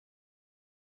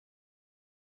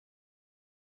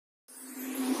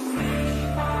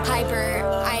Harper,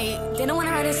 I didn't want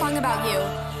to write a song about you,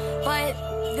 but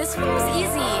this one was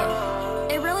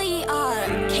easy. It really,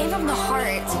 came from the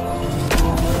heart.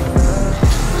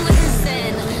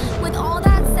 Listen, with all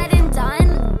that said and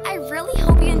done, I really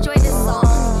hope you enjoyed this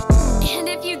song. And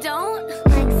if you don't,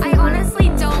 I honestly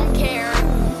don't care.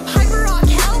 Hyper rock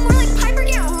hell, more like Piper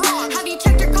get rocked. Have you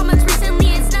checked your comments recently?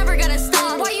 It's never gonna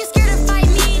stop. Why you scared to fight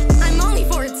me? I'm only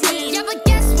 14. Yeah, but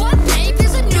guess what, babe?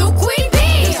 There's a new queen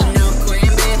bee. There's a new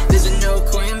queen bee. There's a new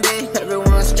queen bee.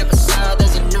 Everyone step aside.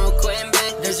 There's a new queen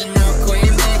bee. There's a new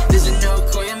queen bee. There's a new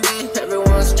queen bee.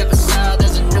 Everyone step aside.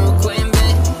 There's a new queen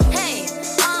bee. Hey,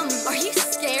 are you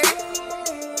scared?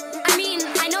 I mean,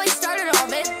 I know I started all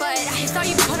of it, but I thought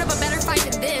you'd put up a better fight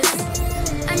than this.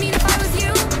 I mean, if I was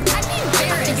you, I'd be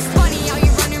embarrassed. I think it's funny how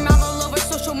you run your mouth all over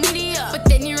social media, but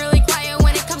then you're really quiet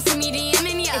when it comes to me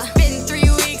DMing ya. It's been 3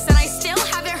 weeks and I still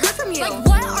haven't heard from you. Like,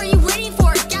 what are you waiting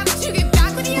for? Gavin to get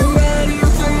back with you? Why do you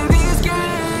play these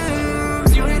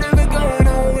games? You ain't never going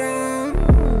nowhere.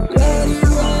 Why do you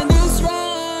run this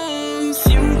race?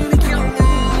 You really count me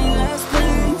last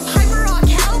place. Hyper rock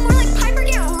hell, more like Piper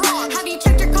get rocked. Have you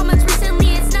checked your comments recently?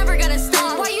 It's never gonna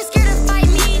stop. Why you scared to fight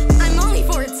me? I'm only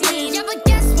 14. Yeah, but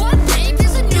guess what, babe?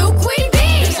 There's a new queen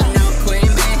bee. There's a new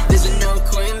queen bee. There's a new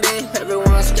queen bee.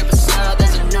 Everyone step aside.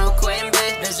 There's a new queen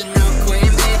bee. There's a new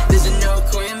queen bee. There's a new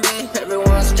queen bee.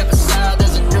 Everyone step aside.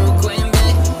 There's a new queen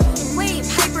bee. Wait,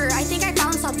 Hyper, I think I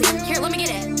found something. Here, let me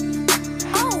get it.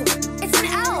 Oh, it's an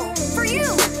L for you.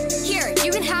 Here,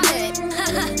 you can have it.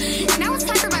 Now it's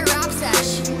time for my rap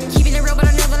sesh. Keeping it real, but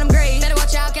I know that I'm great. Better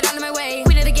watch out, get out of my way.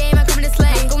 Queen of the game, I'm coming to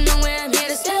slay. Go nowhere, I'm here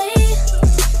to stay.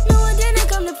 No, I didn't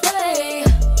come to play.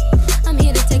 I'm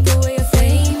here to take away your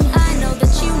fame. I know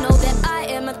that you know that I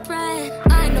am a threat.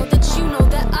 I know that you know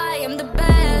that I am the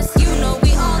best. You know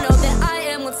we all know that I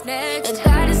am what's next. And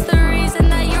that is the reason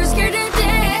that you're scared to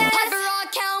death. Hyper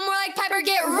rock hell, more like Piper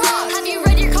get rocked. Have you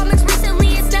read your comments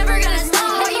recently? It's never gonna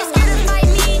stop. Why you scared to fight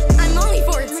me? I'm only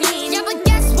 14. Yeah, but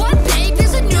guess what, babe?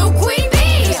 There's a new queen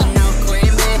bee. There's a new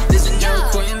queen bee. There's a new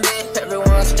queen bee.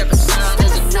 Everyone step aside.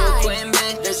 There's a new queen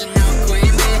bee. There's a new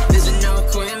queen bee. There's a new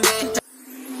queen bee.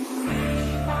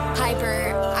 Hyper,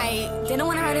 I didn't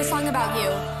want to write a song about you,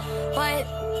 but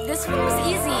this one was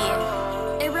easy.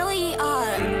 It really,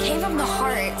 came from the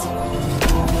heart.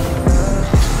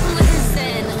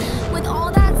 Listen, with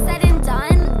all that said and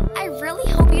done, I really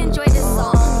hope you enjoyed this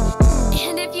song.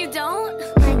 And if you don't,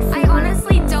 I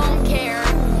honestly don't care.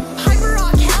 Hyper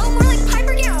rock hell, more like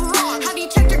Piper get rocked. Have you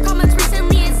checked your comments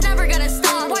recently? It's never gonna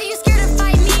stop. Why you scared to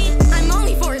fight me? I'm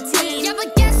only 14. Yeah,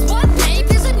 but guess what, babe?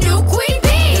 There's a new queen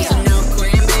bee. There's a new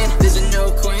queen bee. There's a new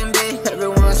queen bee.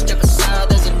 Everyone step aside.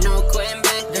 There's a new queen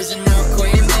bee. There's a new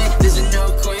queen bee. There's a new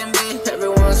queen bee.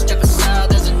 Everyone step aside.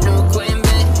 There's a new queen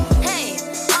bee. Hey,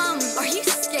 are you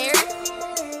scared?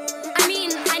 I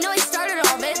mean, I know I started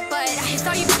all of it, but I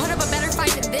thought you'd put up a better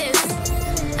fight than this.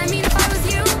 I mean, if I was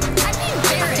you, I'd be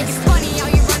embarrassed. I think it's funny how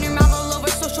you run your mouth all over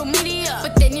social media,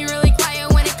 but then you're really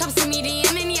quiet when it comes to me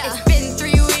DMing ya. It's been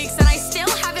 3 weeks and I still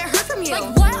haven't heard from you.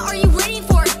 Like, what are you waiting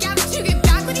for? Gavin to get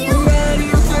back with you? Why do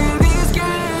you play these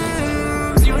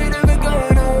games? You ain't never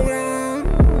going nowhere.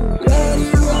 Why do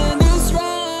you run this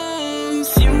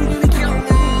race? You really count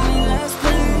me last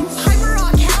place. Hyper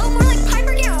rock hell, more like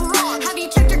Piper get rocked. Have you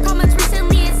checked your comments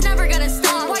recently? It's never gonna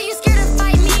stop. Why you scared to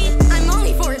fight me? I'm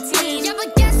only 14. Yeah,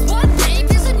 but guess what, babe?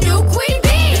 There's a new queen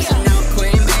bee. There's a new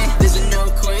queen bee. There's a new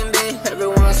queen bee.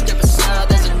 Everyone step aside.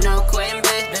 There's a new queen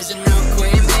bee. There's a new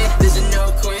queen bee. There's a new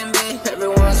queen bee.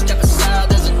 Everyone step aside.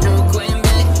 There's a new queen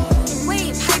bee.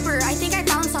 Wait, Hyper, I think I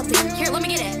found something. Here, let me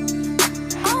get it.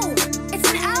 Oh, it's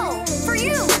an L for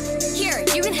you. Here,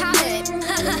 you can have it.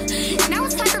 Now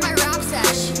it's time for my rap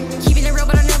sesh. Keeping it real,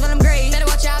 but I know that I'm great. Better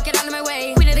watch out, get out of my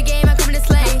way. Queen of the game, I'm coming to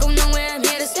slay. Go nowhere, I'm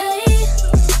here to stay.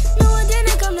 No, I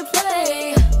didn't come to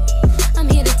play. I'm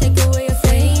here to take away your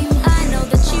fame. I know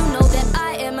that you know that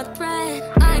I am a threat.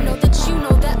 I know that you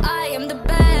know that I am the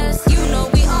best. You know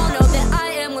we all know that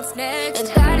I am what's next. And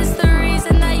that is the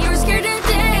reason that you're scared to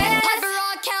death. Hyper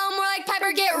rock hell, more like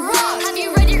Piper get rocked. Have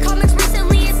you read your comments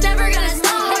recently? It's never gonna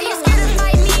stop. Why you scared to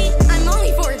fight me? I'm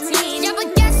only 14. Yeah,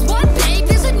 but guess what, babe?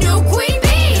 There's a new queen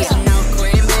bee. There's a new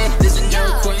queen bee. There's a new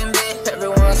queen bee.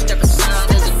 Everyone step aside.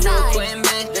 There's a new queen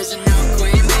bee. There's a new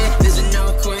queen bee. There's a new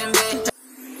queen bee.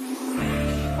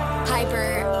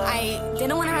 Hyper, I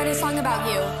didn't want to write a song about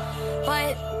you,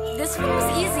 but this one was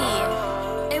easy.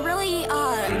 It really,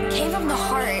 came from the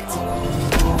heart.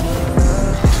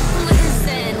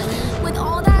 Listen, with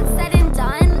all that said and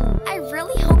done, I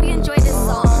really hope you enjoyed this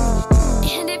song.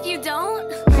 And if you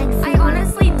don't, I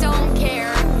honestly don't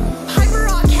care. Hyper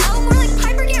rock hell, more like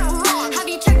Piper get rocked. Have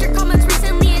you checked your comments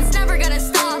recently? It's never gonna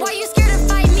stop. Why you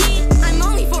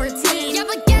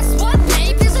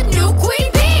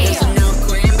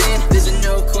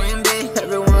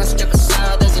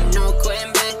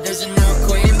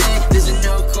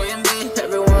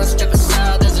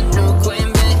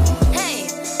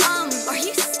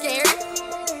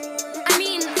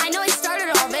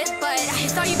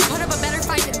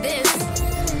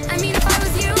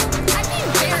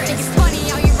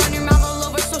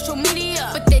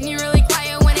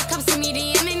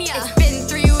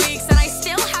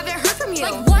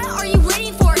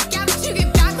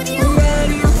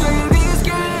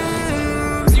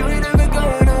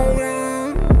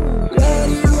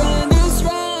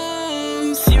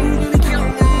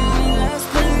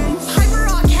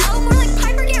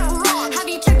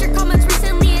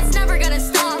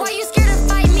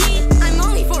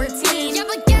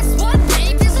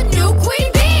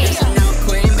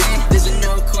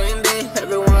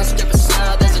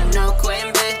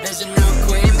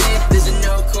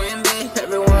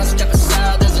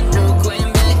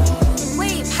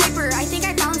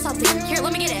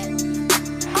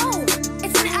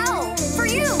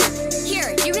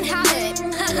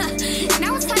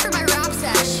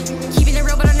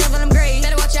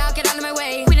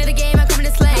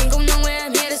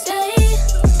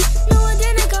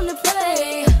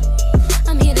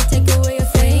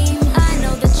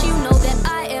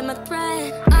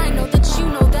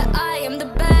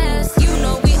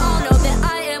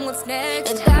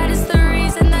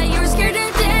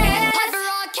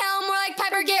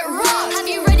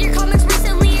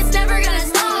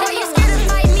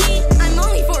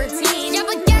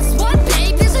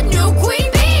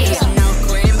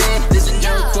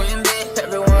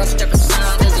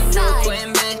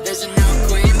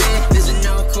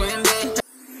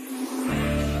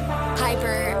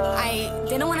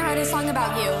song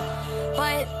about you,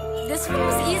 but this one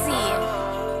was easy.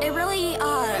 It really,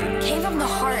 came from the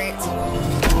heart.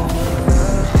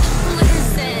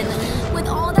 Listen, with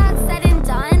all that said and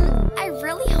done, I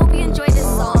really hope you enjoy this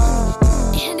song.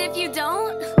 And if you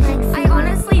don't, I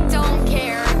honestly don't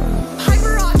care.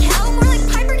 Hyper rock hell, more like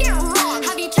Piper get rocked.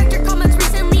 Have you checked your comments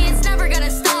recently? It's never gonna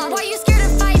stop. Why you scared to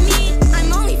fight me?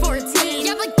 I'm only 14.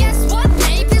 Yeah, but guess what,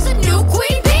 babe? There's a new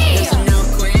queen bee. There's a new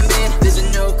queen bee. There's a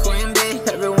new queen bee.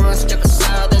 Everyone step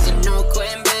aside. There's a new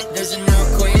queen bee. There's a new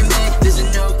queen bee. There's a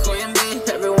new queen bee.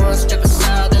 Everyone step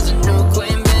aside. There's a new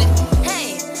queen bee.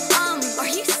 Hey, are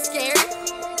you scared?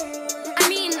 I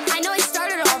mean, I know I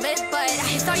started all of it, but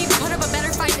I thought you put up a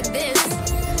better fight than this.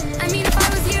 I mean, if I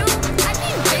was you, I'd be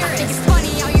embarrassed. I think it's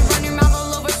funny how you run your mouth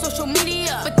all over social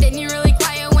media, but then you're really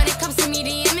quiet when it comes to me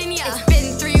DMing ya. It's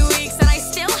been 3 weeks and I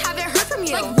still haven't heard from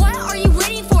you. Like, what are you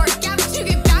waiting for? Gavin to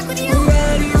get back with you?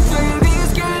 Why do you play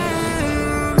these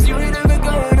games? You ain't never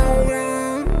going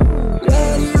nowhere.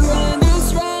 Why do you run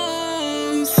this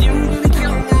race? You really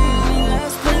can't win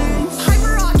last place.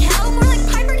 Hyper rock hell, more like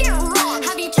Piper get rocked.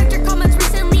 Have you checked your comments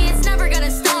recently? It's never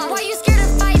gonna stop. Why you scared to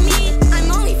fight me?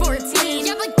 I'm only 14.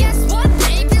 Yeah, but guess what,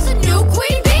 babe? There's a new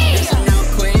queen bee. There's a new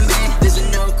queen bee. There's a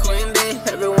new queen bee.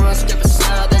 Everyone step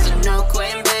aside. There's a new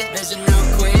queen bee. There's a new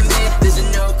queen bee. There's a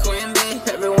new queen bee.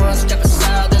 Everyone step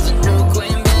aside. There's a new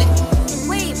queen bee.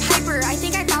 Wait, Piper, I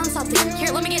think I found something.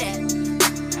 Here, let me get it.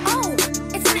 Oh,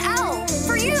 it's an L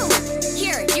for you.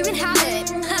 Here, you can have it.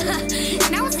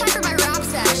 Now it's time for my rap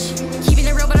sesh. Keeping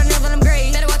it real, but I know that I'm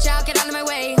great. Better watch out, get out of my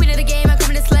way. Queen of the game, I'm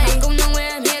coming to slay. Go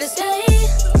nowhere, I'm here to stay.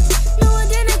 No, I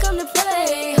didn't come to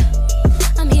play.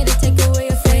 I'm here to take away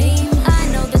your fame. I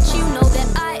know that you know that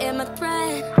I am a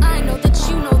threat. I know that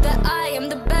you know that I am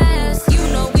the best. You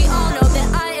know we all know that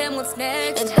I am what's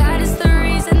next. And that is the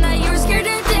reason that you're scared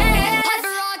to death.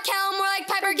 Piper rock hell, more like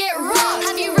Piper get rocked.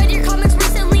 Have you read your comments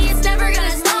recently? It's never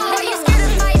gonna stop. Why you scared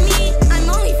to fight me? I'm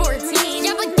only 14.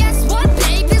 Yeah, but guess what,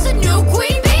 babe? There's a new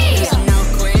queen bee. There's a new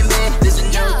queen bee. There's a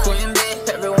new queen bee.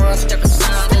 Everyone step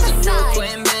aside. There's a new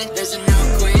queen bee. There's a new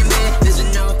queen bee. There's a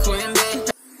new queen bee.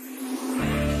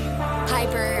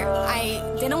 Hyper, I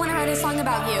didn't want to write a song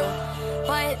about you,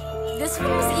 but this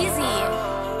one was easy.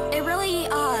 It really,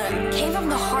 came from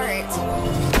the heart.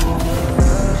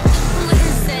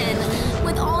 Listen,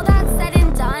 with all that said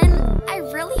and done, I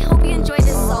really hope you enjoy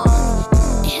this song.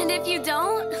 And if you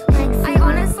don't, I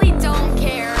honestly don't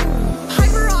care.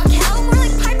 Hyper rock hell, more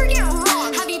like Piper get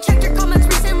rocked. Have you checked your comments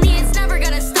recently? It's never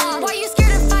gonna stop. Why you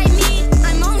scared to fight me?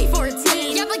 I'm only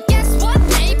 14. Yeah, but guess what,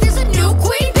 babe? There's a new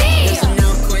queen bee. There's a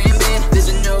new queen bee. There's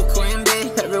a new queen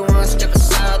bee. Everyone step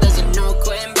aside. There's a new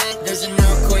queen bee. There's a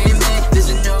new queen bee. There's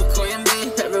a new queen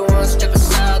bee. Everyone step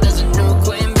aside. There's a new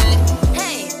queen bee.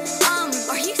 Hey,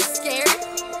 are you scared?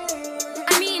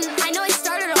 I mean, I know I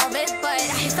started all of it, but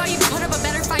I thought you put up a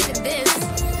better fight than this.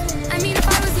 I mean, if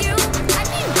I was you, I'd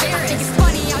be embarrassed. I think it's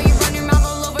funny how you run your mouth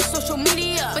all over social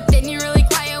media, but then you're really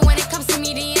quiet when it comes to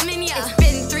me DMing ya. It's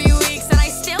been 3 weeks and I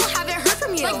still haven't heard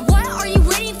from you. Like, what are you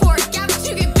waiting for? Gavin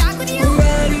to get back with you?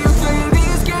 Why do you play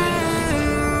these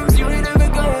games? You ain't never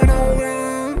going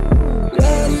nowhere.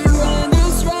 Why do you run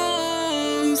this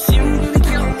race? You really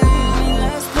can't win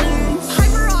last place.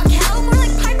 Hyper rock hell, more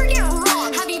like Piper get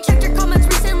rocked. Have you checked your comments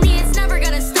recently? It's never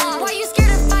gonna stop. Why you scared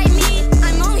to fight me?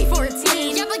 I'm only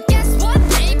 14. Yeah, but guess what,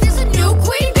 babe? There's a new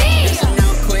queen bee. There's a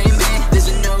new queen bee. There's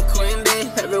a new queen bee.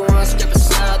 Everyone step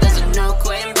aside. There's a new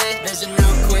queen bee. There's a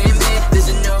new queen bee. There's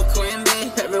a new queen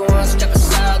bee. Everyone step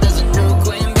aside. There's a new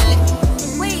queen bee.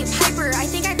 Wait, Hyper, I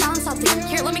think I found something.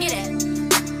 Here, let me get it.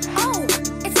 Oh,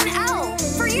 it's an L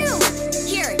for you.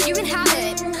 Here, you can have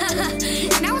it.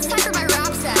 Now it's time for my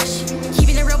rap sesh.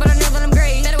 Keeping it real, but I know that I'm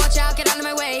great. Better watch out, get out of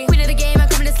my way. Queen of the game, I'm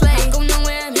coming to slay. Go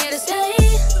nowhere, I'm here to stay.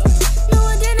 No,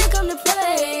 I didn't come to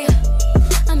play.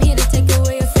 I'm here to take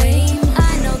away your fame.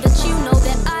 I know that you know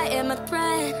that I am a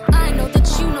threat. I know that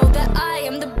you know that I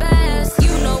am the best.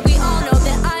 You know we all know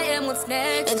that I am what's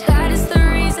next. And that is the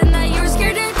reason that you're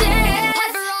scared to death.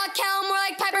 Hyper rock hell, more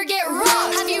like Piper get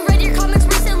rocked. Have you read your comments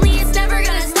recently? It's never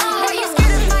gonna stop. Why you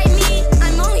scared to fight me?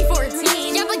 I'm only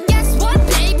 14. Yeah, but guess what,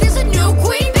 babe? There's a new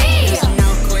queen bee. There's a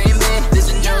new queen bee. There's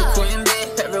a new queen bee.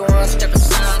 Everyone step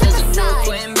aside. There's a new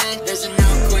queen bee. There's a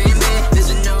new queen bee. There's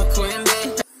a new queen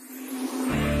bee.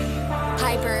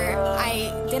 Hyper,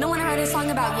 I didn't want to write a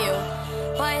song about you,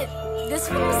 but this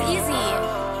one was easy.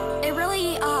 It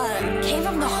really, came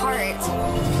from the heart.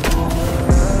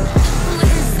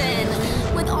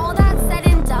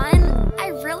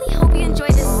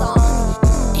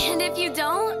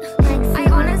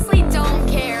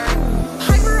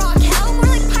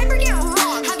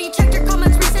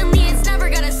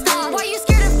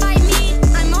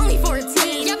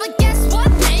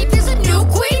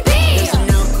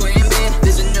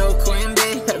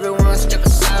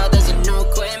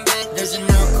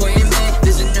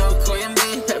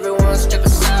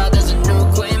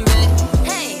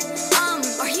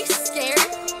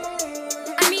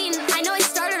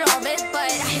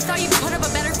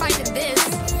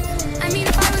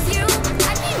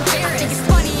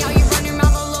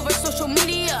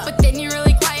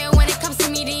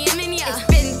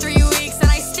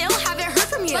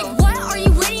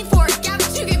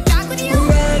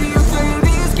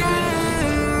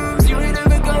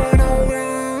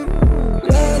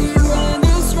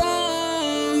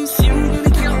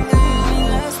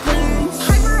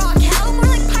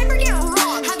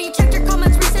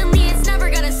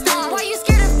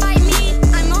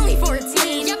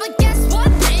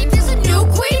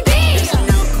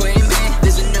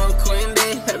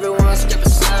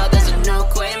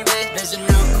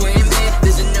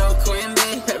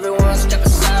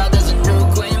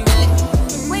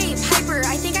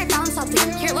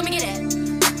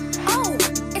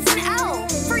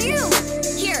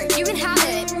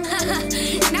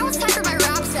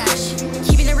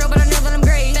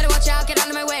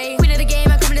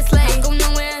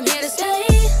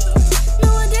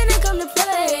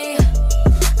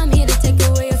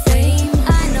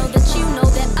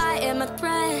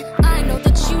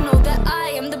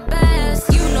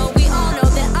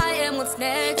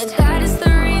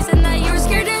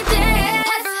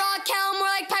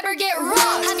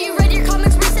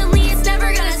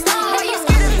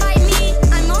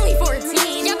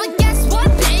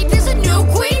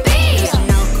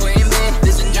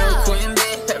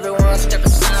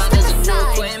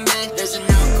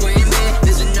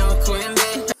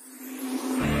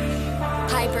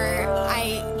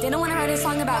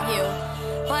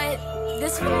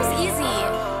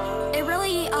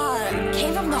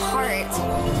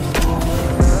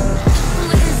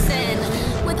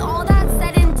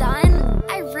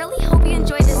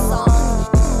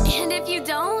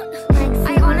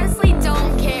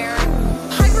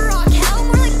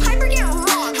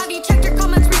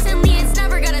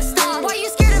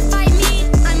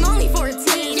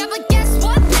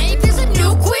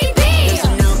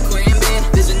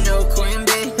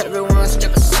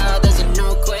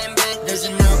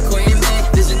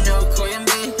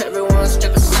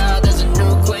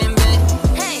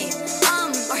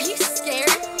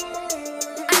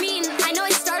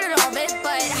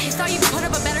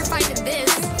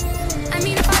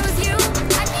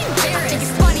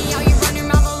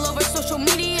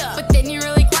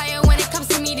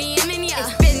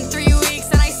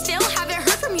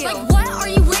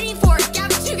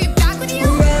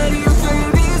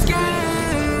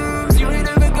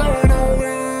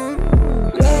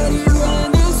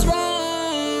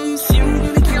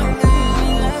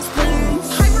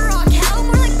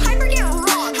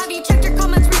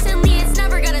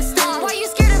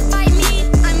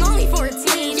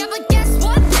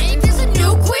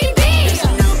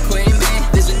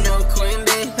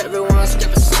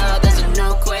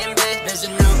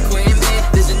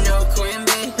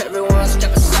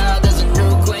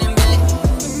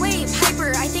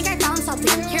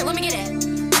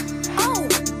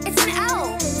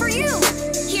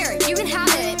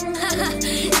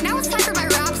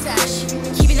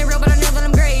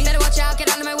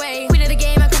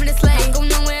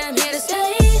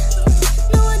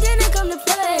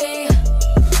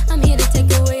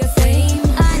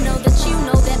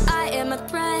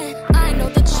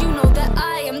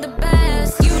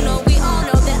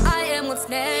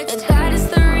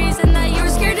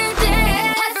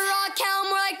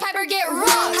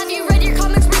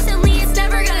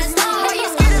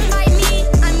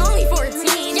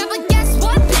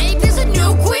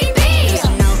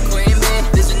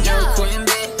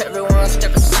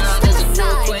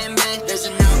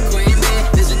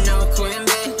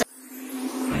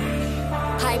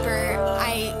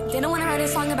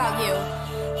 you,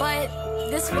 but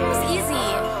this one was easy.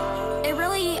 It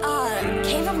really,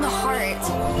 came from the heart.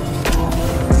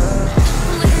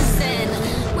 Listen,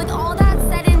 with all that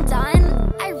said and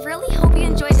done, I really hope you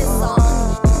enjoyed this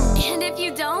song. And if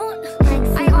you don't,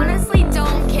 I honestly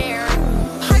don't care.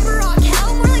 Hyper rock,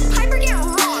 hell, more like Piper get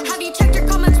rocked. Have you checked your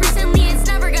comments recently? It's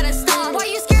never gonna stop. Why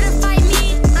you scared to fight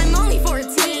me? I'm only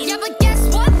 14. Yeah, but guess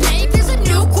what, babe? There's a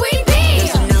new queen bee.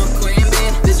 There's a new queen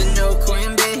bee. There's a new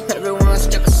queen bee. Everyone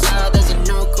step aside. There's a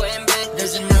new queen bee.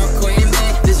 There's a new queen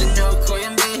bee. There's a new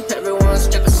queen bee. Everyone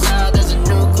step aside. There's a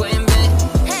new queen bee.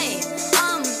 Hey,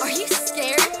 are you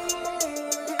scared?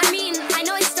 I mean, I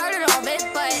know I started all of it,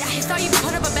 but I thought you'd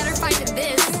put up a better fight than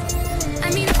this. I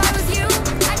mean, if I was you,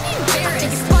 I'd be embarrassed.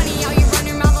 It's funny how you run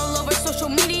your mouth all over social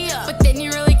media, but then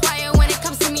you're really quiet when it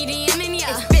comes to me DMing ya.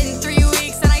 It's been 3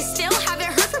 weeks and I still haven't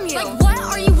heard from you. Like, what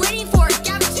are you waiting for?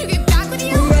 Gavin to get back with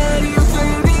you? Ready to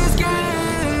play these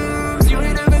games? You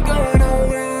ain't never going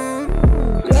nowhere.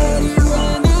 Ready to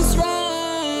run this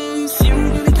race? You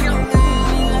really count me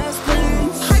last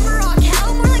place. Hyper rock,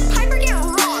 hell, more like Piper get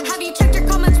rocked. Have you checked your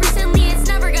comments recently? It's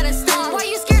never gonna stop. Why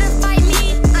you scared to fight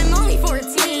me? I'm only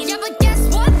 14. Yeah, but guess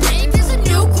what, babe? There's a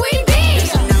new queen bee.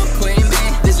 There's a new queen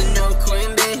bee. There's a new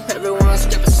queen bee. Everyone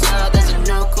step aside. There's a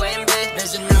new queen bee.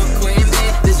 There's a new queen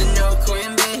bee. There's a new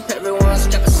queen bee. Everyone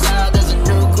step aside. There's a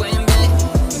new queen bee.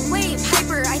 Wait,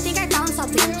 Hyper, I think I found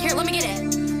something. Here, let me get it.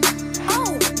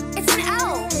 Oh, it's an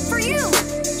L for you.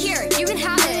 Here, you can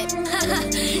have it.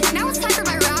 Now it's time for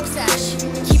my rap sesh.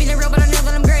 Keeping it real, but I know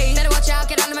that I'm great. Better watch out,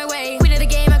 get out of my way. Queen of the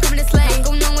game, I'm coming to slay.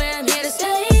 Go nowhere, I'm here to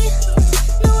stay.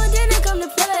 No, I didn't come to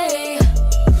play.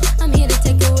 I'm here to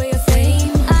take away your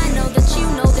fame. I know that you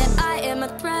know that I am a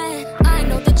threat. I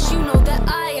know that you know that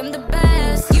I am the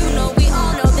best. You know we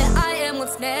all know that I am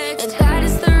what's next. And that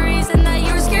is the reason that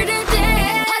you're scared to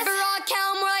death. Hyper rock,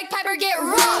 hell, more like Piper get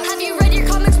rocked. Have you read your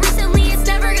comments recently? It's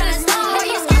never gonna stop. Why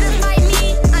you scared to fight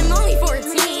me? I'm only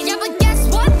 14. Yeah, but guess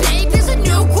what, babe? There's a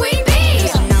new queen bee.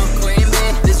 There's a new queen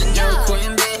bee. There's a new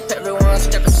queen bee. Everyone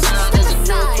step aside. There's a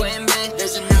new queen bee.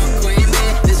 There's a new queen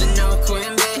bee. There's a new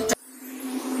queen bee.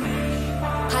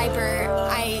 Hyper,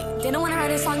 I didn't want to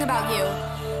write a song about you,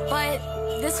 but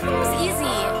this one was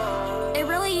easy. It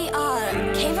really,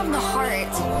 came from the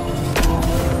heart.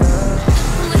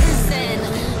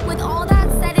 Listen, with all that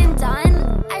said and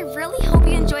done, I really hope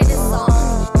you enjoyed this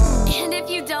song. And if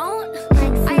you don't,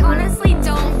 I honestly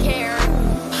don't care.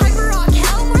 Hyper rock,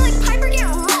 hell, more like Piper get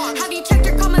rocked. Have you checked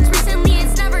your comments recently?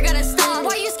 It's never gonna stop.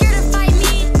 Why you scared to fight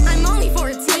me? I'm only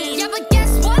 14. Yeah, but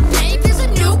guess what, babe? There's a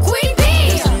new queen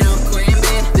bee. There's a new queen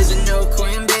bee. There's a new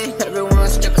queen bee. Everyone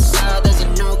step aside. There's a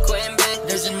new queen bee.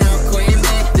 There's a new queen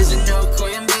bee. There's a new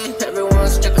queen bee. Everyone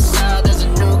step aside. There's a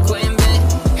new queen bee.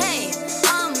 Hey,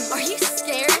 are you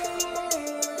scared?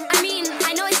 I mean,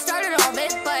 I know I started all of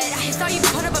it, but I thought you'd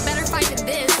put up a better fight than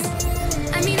this.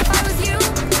 I mean, if I was you,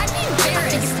 I'd be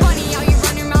embarrassed. It's funny how you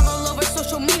run your mouth all over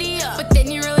social media, but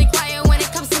then you're really quiet when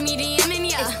it comes to me DMing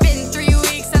ya. It's been 3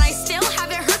 weeks and I still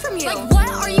haven't heard from you. Like, what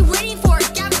are you waiting for?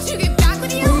 Gavin to get back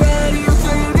with you? Ready to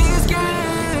play these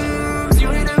games? You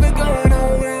ain't never going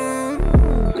nowhere.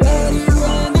 Ready to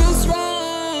run this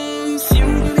race? You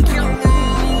really count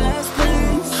me last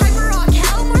place. Hyper rock,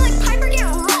 hell, more like Piper get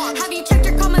rocked. Have you checked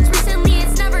your comments recently?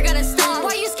 It's never gonna stop.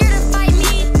 Why you scared to fight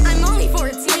me?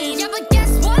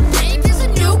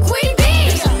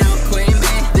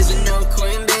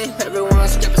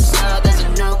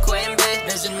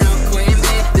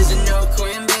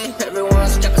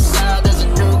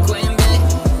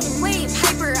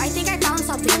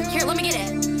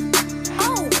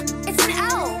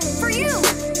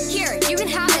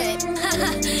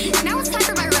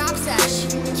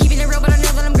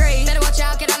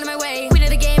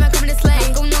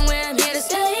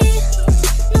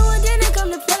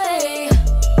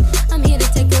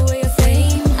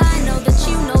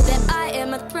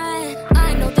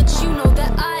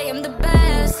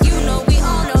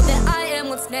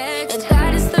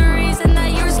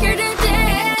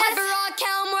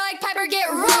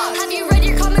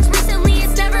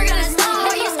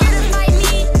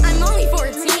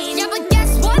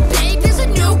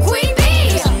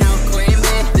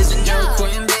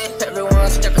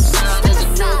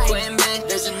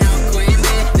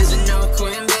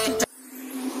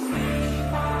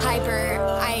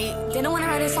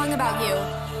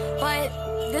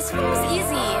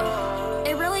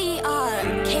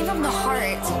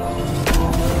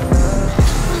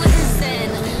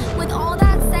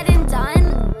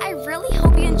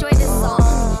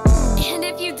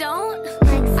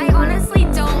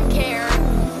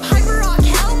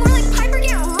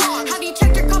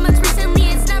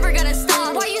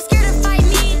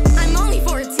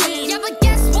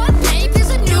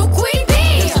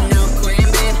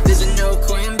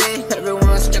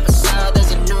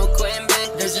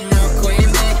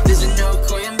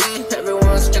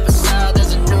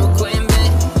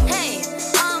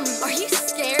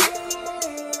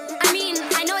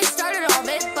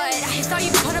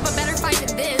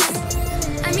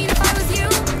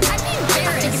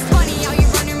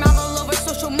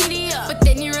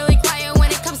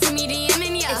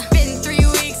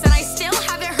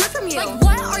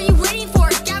 are you waiting for?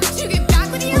 Gavin to get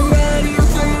back with you? Why do you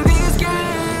play these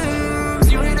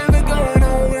games? You ain't never going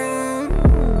nowhere.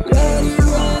 Why do you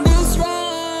run this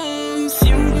race?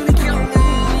 You really count me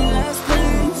in last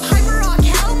place. Hyper rock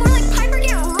hell, more like Piper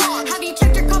get rocked. Have you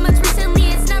checked your comments recently?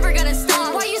 It's never gonna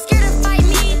stop. Why you scared to fight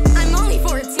me? I'm only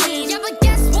 14. Yeah, but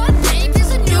guess what, babe?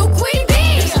 There's a new queen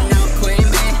bee. There's a new queen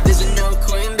bee. There's a new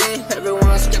queen bee.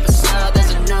 Everyone step aside.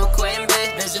 There's a new queen bee.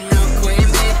 There's a new queen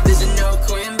bee. There's a new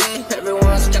queen bee.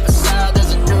 Everyone step aside.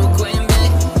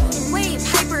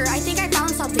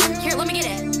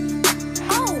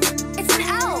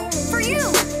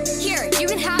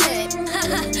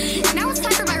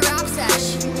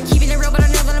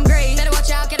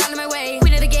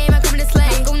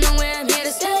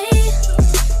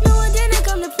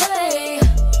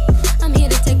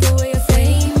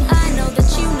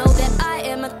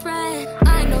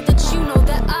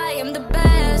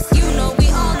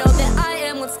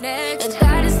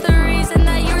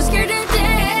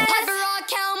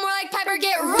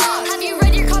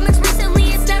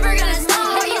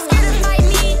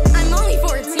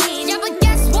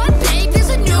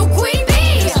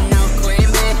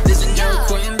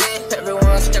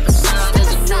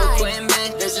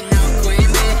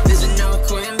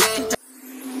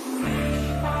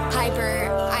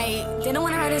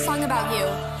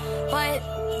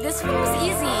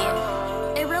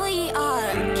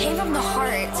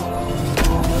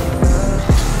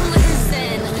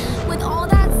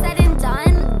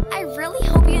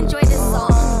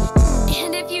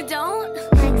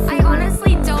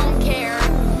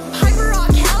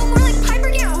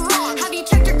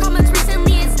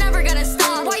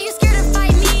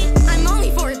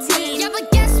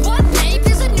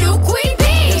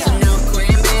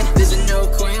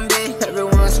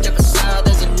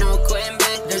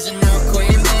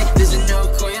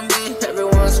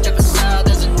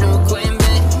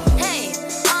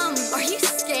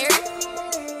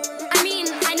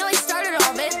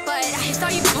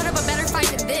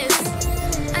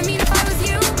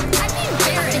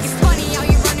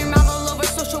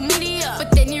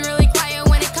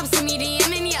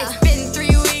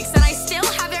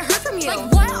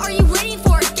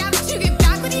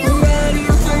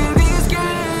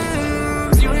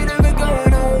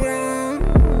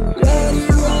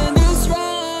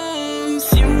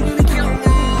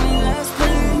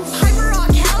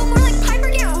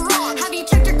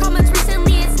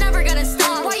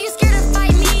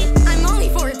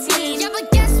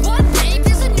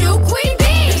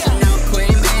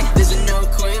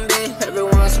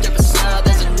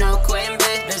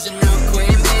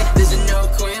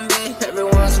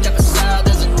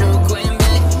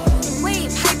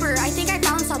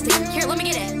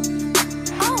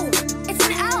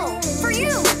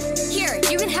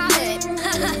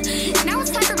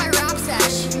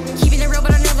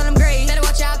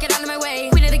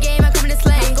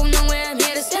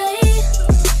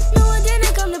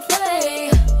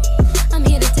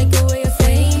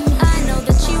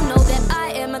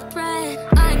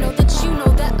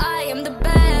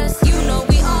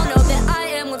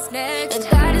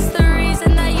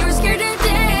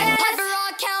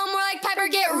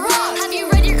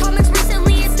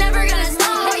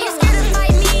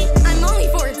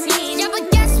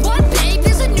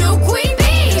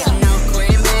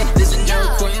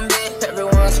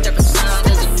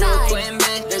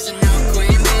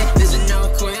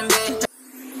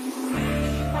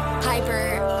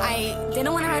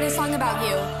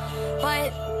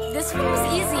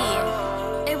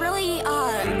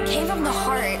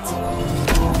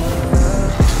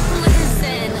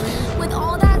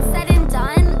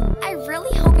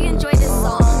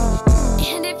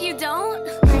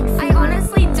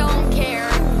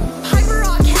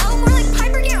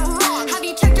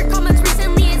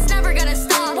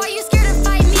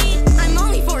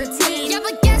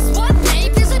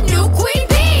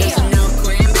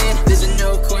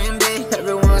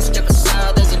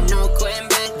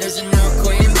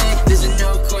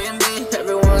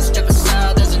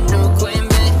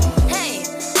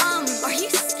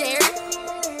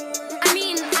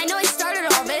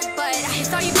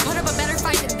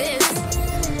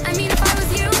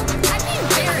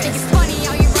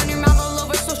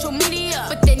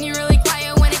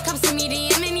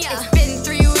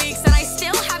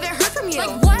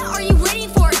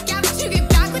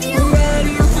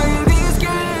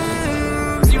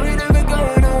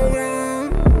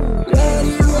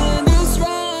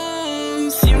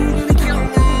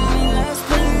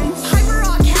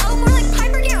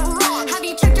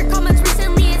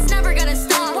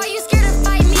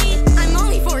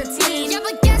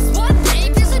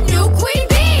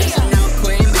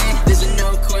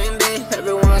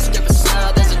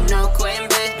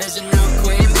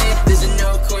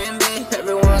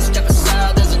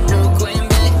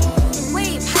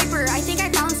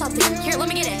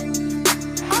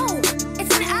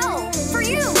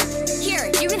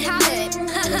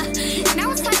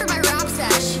 Now it's time for my rap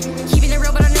sesh. Keeping it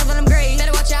real, but I know that I'm great.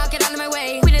 Better watch out, get out of my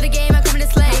way. Queen of the game, I'm coming to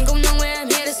slay. Go nowhere, I'm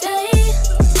here to stay.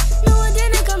 No, I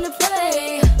didn't come to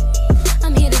play.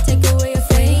 I'm here to take away your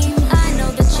fame. I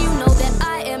know that you know that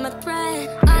I am a threat.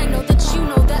 I know that you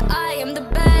know that I am the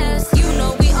best. You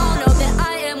know we all know that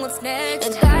I am what's next.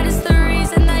 And that is the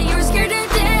reason that you're scared to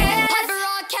death. Piper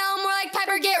rock, Cal, more like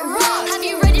Piper get rocked. Have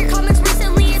you read your comics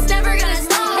recently? It's never gonna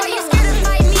stop. Are you scared to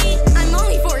fight me? I'm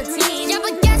only 14. Yeah,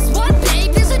 but guess what,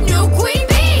 babe? There's a new queen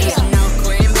bee. There's a new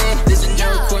queen bee. There's a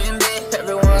new queen bee.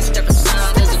 Everyone step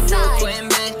aside. There's a new queen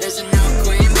bee. There's a new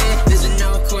queen bee. There's a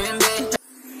new queen bee.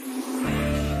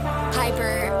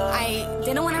 Harper, I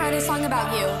didn't want to write a song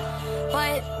about you,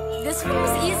 but this one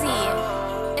was easy.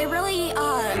 It really,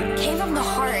 came from the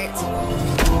heart.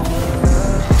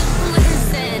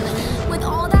 Listen, with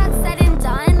all that said and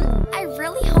done, I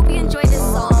really hope you enjoy this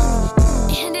song.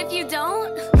 And if you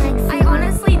don't, I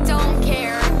honestly don't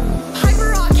care. Piper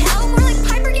rock, hell, more like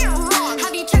Piper get rocked.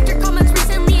 Have you checked your comments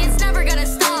recently? It's never gonna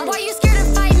stop. Why you scared to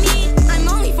fight me? I'm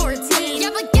only 14.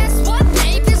 Yeah, but guess what,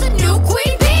 babe? There's a new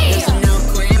queen bee. There's a new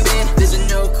queen bee. There's a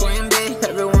new queen bee.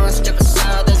 Everyone step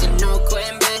aside. There's a new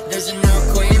queen bee. There's a new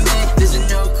queen bee. There's a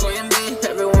new queen bee.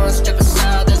 Everyone step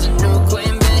aside. There's a new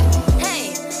queen bee.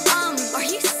 Hey, are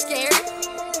you scared?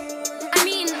 I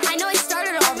mean, I know I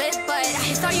started all of it, but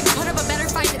I thought you'd put up a better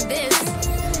fight than this.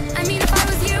 I mean, if I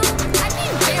was you, I'd be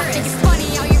embarrassed. It's funny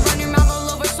how you run your mouth all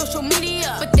over social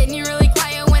media, but then you're really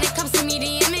quiet when it comes to me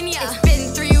DMing ya. It's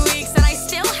been 3 weeks and I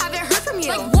still haven't heard from you.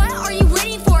 Like, what are you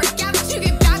waiting for? Gavin to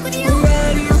get back with you?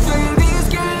 Why do you play these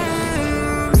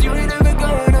games? You ain't never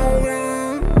going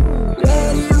around.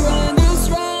 Why do you run this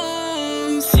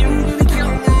race? You really kill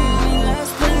me in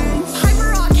last place. Piper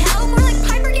rock, hell, more like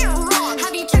Piper get rocked.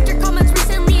 Have you checked your comments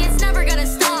recently? It's never gonna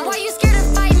stop. Why you scared to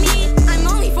fight me? I'm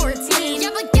only 14.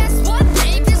 Yeah, but guess what,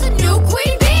 babe? There's a new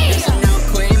queen bee. There's a new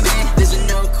queen bee. There's a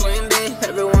new queen bee.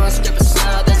 Everyone step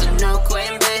aside. There's a new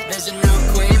queen bee. There's a new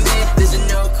queen bee. There's a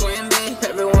new queen bee.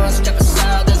 Everyone step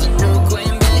aside. There's a new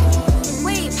queen bee.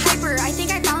 Wait, Piper, I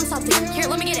think I found something. Here,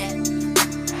 let me get it.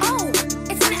 Oh,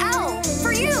 it's an L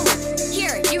for you.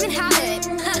 Here, you can have it.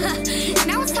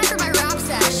 Now it's time for my rap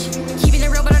sesh. Keeping it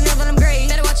real, but I know that I'm great.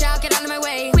 Better watch out, get out of my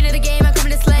way. Queen of the game, I'm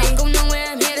coming to slay. Go nowhere,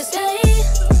 I'm here to stay.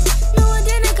 No, I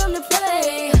didn't come to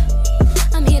play.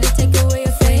 I'm here to take away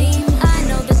your fame. I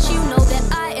know that you know that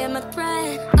I am a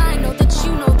threat. I know that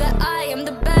you know that I am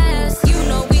the best. You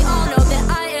know we all know that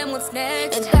I am what's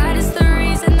next. And that is the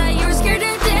reason that you're scared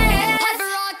to death. Piper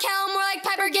rock, Cal, more like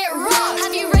Piper get rocked.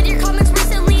 Have you read your comics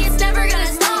recently? It's never gonna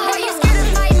stop. Are you scared to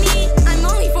fight me? I'm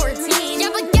only 14. Yeah,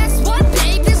 but guess what,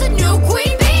 babe? There's a new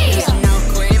queen bee. There's a new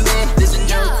queen bee. There's a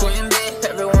new queen bee.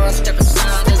 Everyone step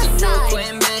aside. There's a new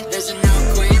queen bee. There's a new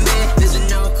queen bee. There's a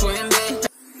new queen bee.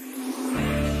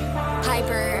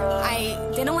 Piper, I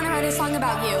didn't want to write a song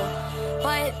about you,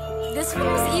 but this one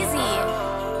was easy.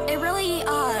 It really,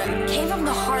 came from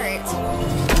the heart.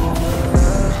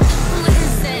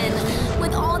 Listen,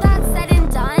 with all that said and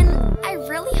done, I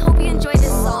really hope you enjoy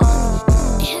this song.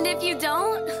 And if you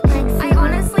don't, I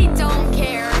honestly don't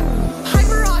care.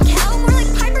 Piper rock, hell, more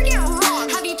like Piper get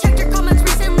rocked. Have you checked your comments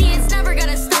recently? It's never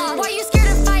gonna stop. Why you scared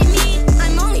to fight me?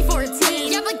 I'm only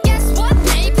 14. Yeah, but guess what,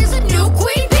 babe? There's a new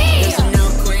queen bee. There's a new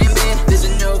queen bee. There's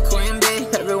a new queen bee.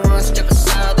 Everyone step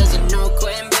aside. There's a new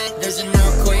queen bee. There's a new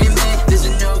queen bee. There's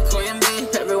a new queen bee.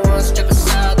 Everyone step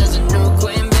aside. There's a new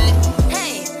queen bee.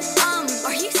 Hey,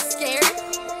 are you scared?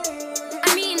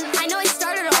 I mean, I know I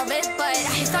started all of it, but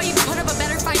I thought you'd put up a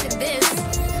better fight than this.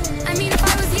 I mean, if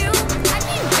I was you, I'd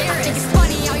be embarrassed. It's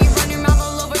funny how you run your mouth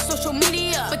all over social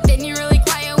media, but then you're really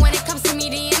quiet when it comes to me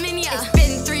DMing ya. It's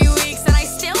been 3 weeks and I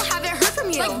still haven't heard from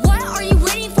you. Like, what are you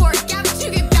waiting for? Gavin to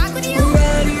get back with you?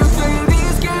 Why do you play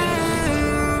these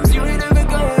games? You ain't never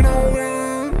going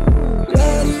around.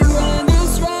 Why do you run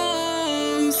this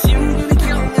race? You really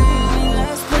kill me in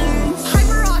last place.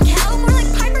 Piper rock, hell, more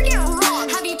like Piper get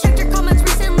rocked. Have you checked your comments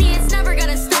recently? It's never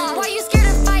gonna stop. Why you scared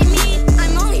to fight me?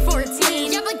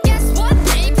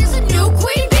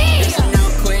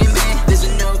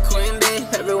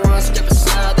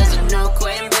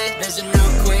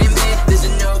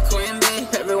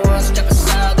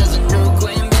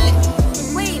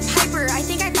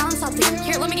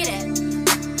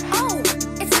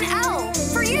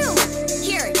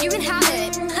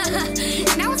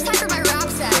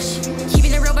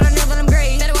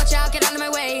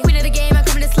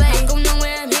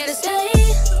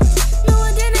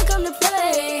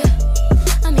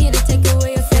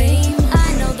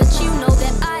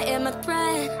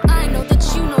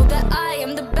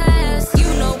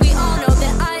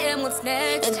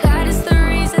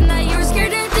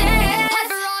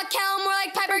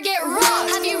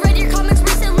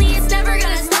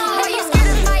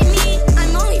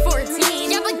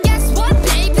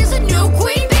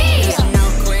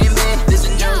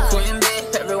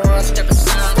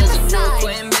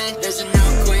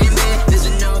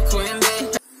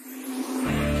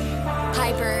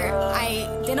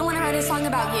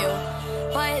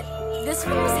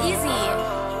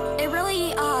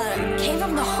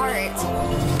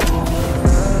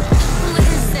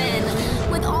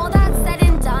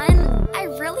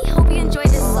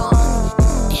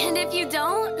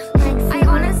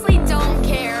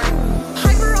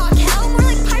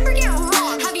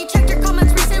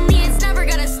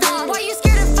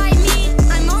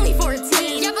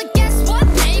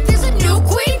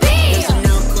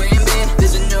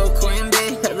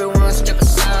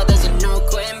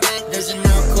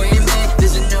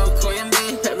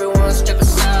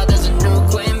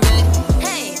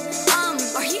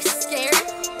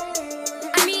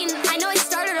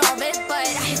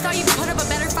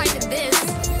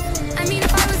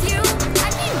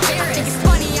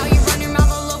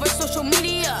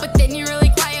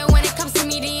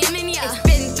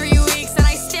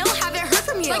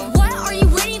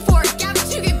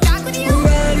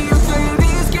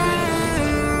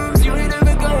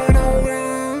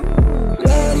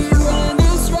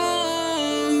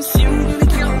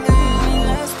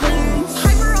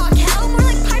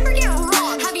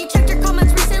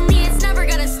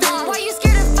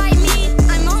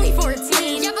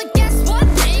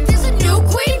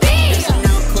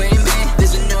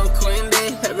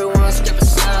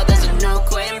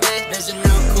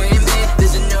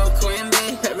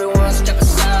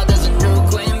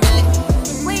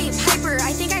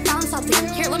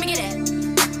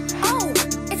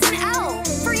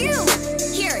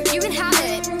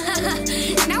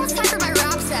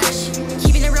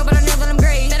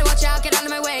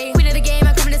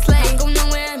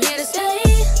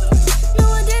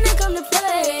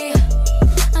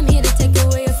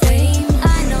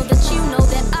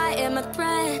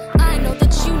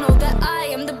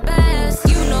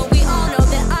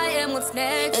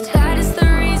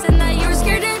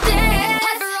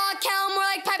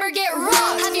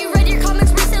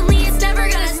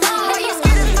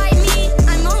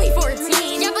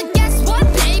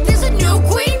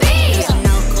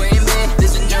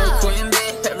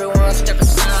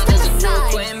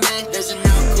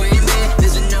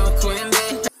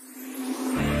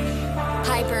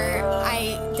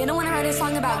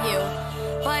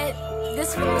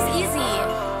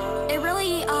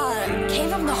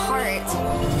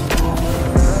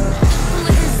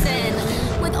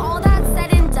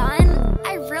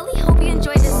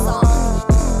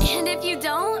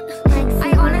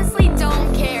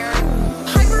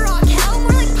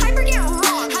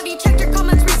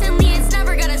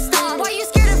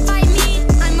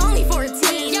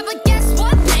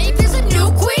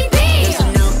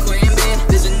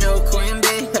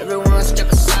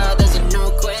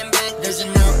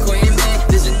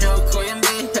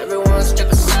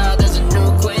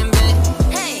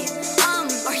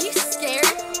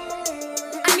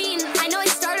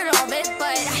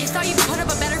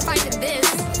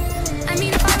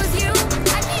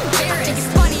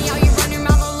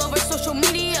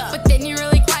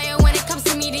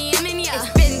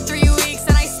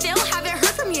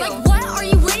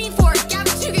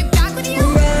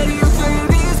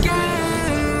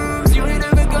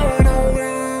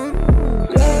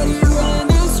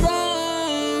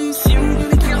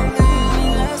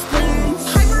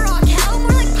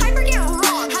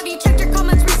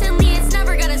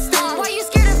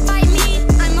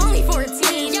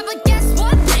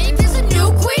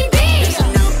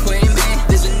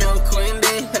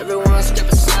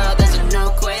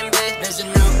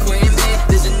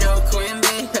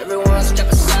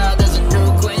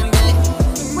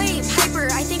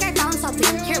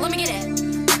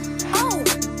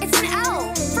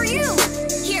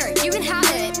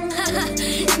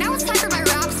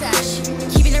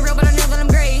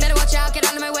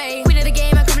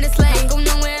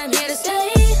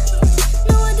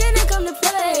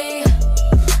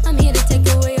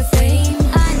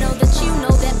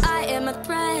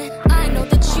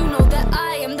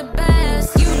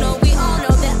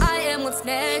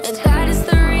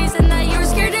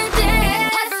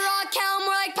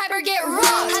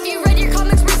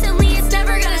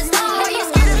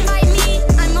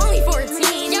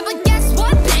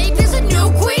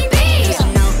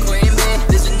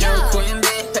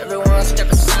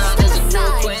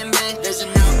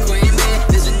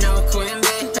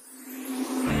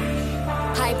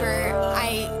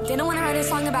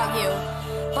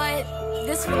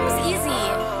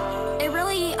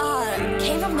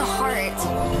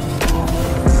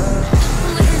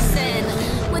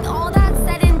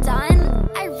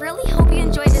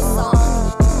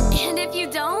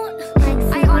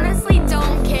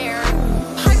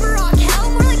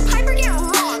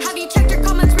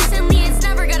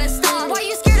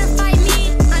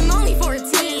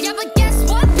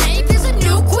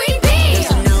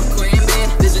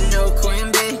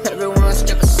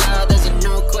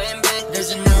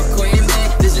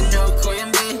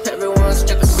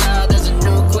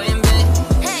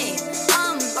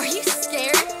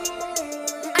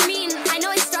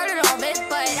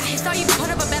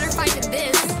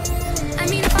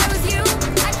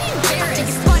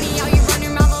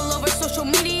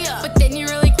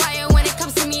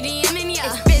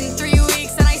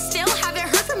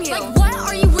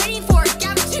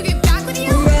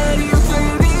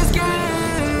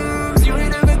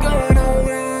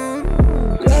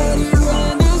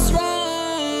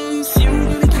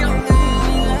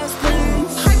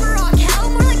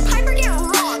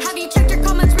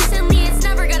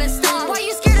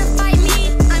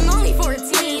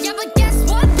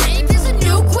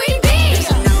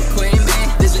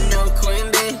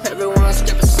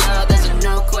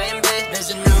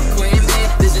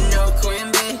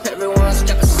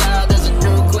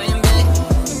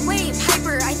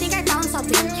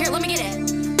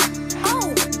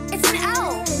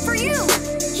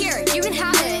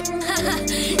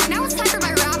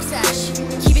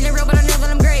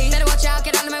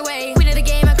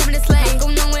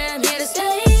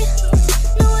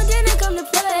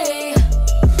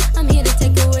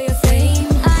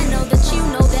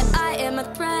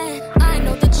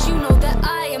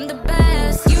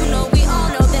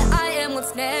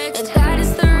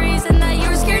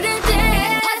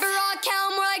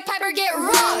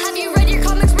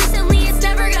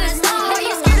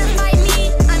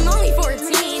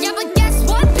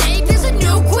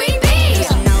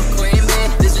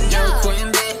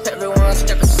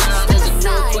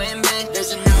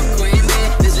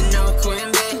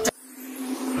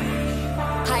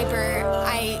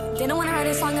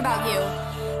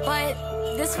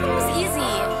 this one was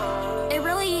easy. It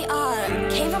really,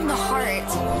 came from the heart.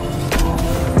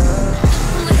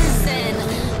 Listen,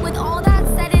 with all that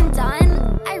said and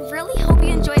done, I really hope you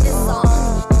enjoyed this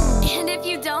song. And if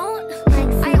you don't,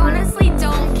 I honestly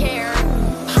don't care.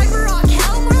 Hyper rock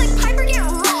hell, more like Piper get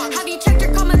rocked. Have you checked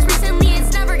your comments recently?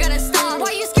 It's never gonna stop.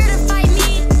 Why you scared to fight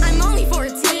me? I'm only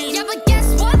 14. Yeah, but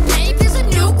guess what, babe? There's a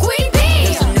new queen bee.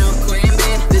 There's a new queen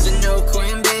bee. There's a new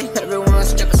queen bee. Everyone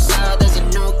step aside. There's a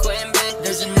new queen bee.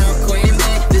 There's a new queen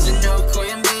bee. There's a new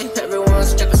queen bee. Everyone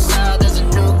step aside. There's a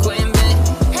new queen bee.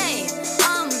 Hey,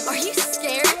 are you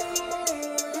scared?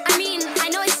 I mean, I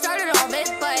know I started all of it,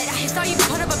 but I thought you'd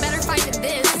put up a better fight than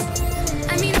this.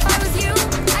 I mean, if I was you,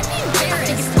 I'd be embarrassed. I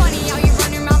think it's funny how you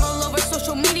run your mouth all over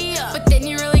social media, but then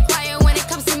you're really quiet when it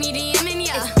comes to me DMing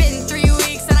ya. It's been 3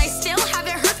 weeks and I still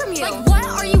haven't heard from you. Like, what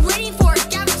are you waiting for?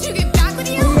 Gavin to get back with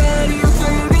you? Why do you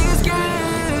play these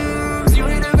games? You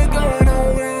ain't never going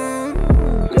nowhere.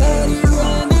 Why do you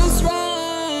run this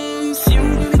race? You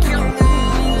gonna kill me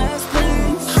in last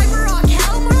place. Hyper rock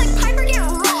hell, more like Piper get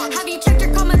rocked. Have you checked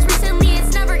your comments recently?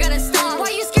 It's never gonna stop. Why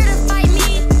you scared to fight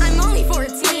me? I'm only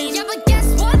 14. Yeah, but guess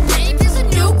what, babe? There's a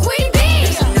new queen bee.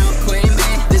 There's a new queen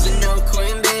bee. There's a new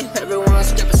queen bee. Everyone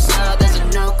step aside. There's a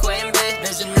new queen bee.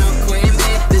 There's a new queen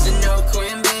bee. There's a new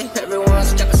queen bee. Everyone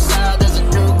step aside. There's a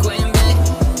new queen bee.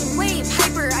 Wait,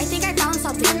 Piper, I think I found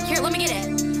something. Here, let me get it.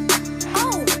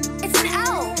 Oh, it's an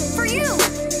L for you.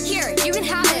 Here, you can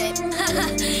have it.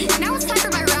 Now it's time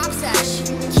for my rap sesh.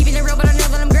 Keeping it real, but I know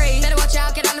that I'm great. Better watch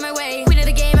out, get out of my way. Queen of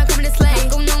the game, I'm coming to slay.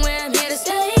 Go nowhere, I'm here to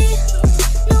stay.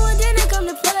 No, I didn't come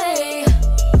to play.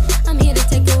 I'm here to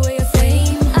take away your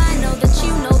fame. I know that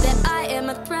you know that I am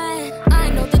a threat. I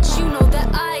know that you know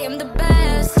that I am the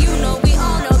best. You know we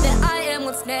all know that I am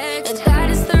what's next. And that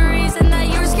is the reason that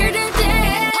you're scared to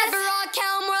death. Hyper rock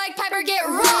hell, more like Piper get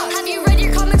rocked. Have you read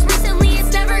your comments recently?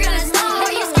 It's never gonna stop.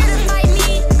 Why you scared to fight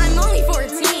me? I'm only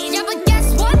 14. Yeah, but guess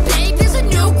what, babe? There's a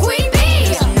new queen bee.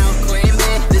 There's a new queen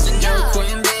bee. There's a new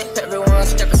queen bee. Everyone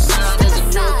step aside. There's a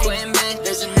new queen bee.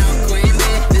 There's a new queen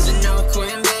bee. There's a new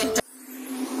queen bee.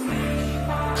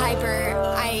 Hyper,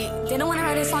 I didn't want to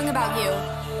write a song about you,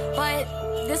 but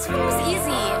this one was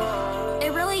easy.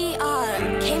 It really,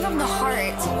 came from the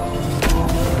heart.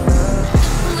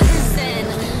 Listen,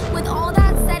 with all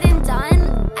that said and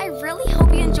done, I really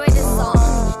hope you enjoyed this song.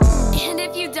 And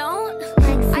if you don't,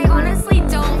 I honestly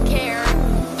don't care.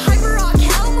 Hyper rock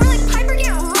hell, more like Piper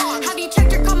get rocked. Have you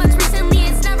checked your comments recently?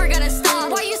 It's never gonna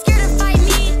stop. Why you scared to fight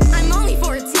me? I'm only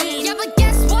 14. Yeah, but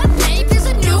guess what, babe? There's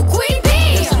a new queen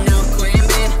bee. There's a new queen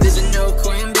bee. There's a new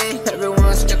queen bee.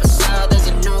 Everyone step aside. There's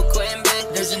a new queen bee.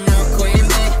 There's a new queen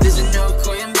bee. There's a